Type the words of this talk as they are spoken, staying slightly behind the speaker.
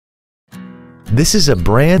This is a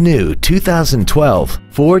brand new 2012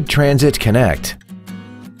 Ford Transit Connect.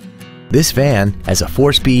 This van has a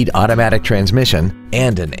 4-speed automatic transmission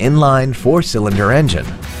and an inline 4-cylinder engine.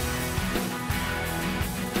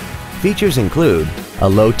 Features include a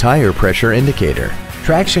low tire pressure indicator,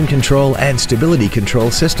 traction control and stability control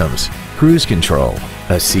systems, cruise control,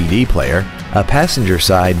 a CD player, a passenger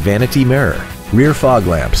side vanity mirror, rear fog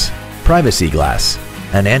lamps, privacy glass,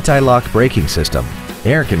 an anti-lock braking system,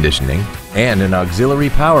 air conditioning, and an auxiliary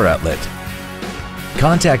power outlet.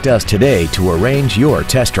 Contact us today to arrange your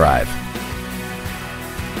test drive.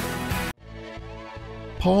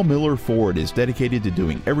 Paul Miller Ford is dedicated to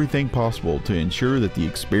doing everything possible to ensure that the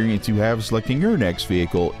experience you have selecting your next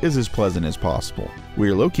vehicle is as pleasant as possible. We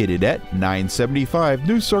are located at 975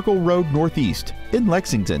 New Circle Road Northeast in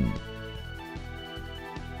Lexington.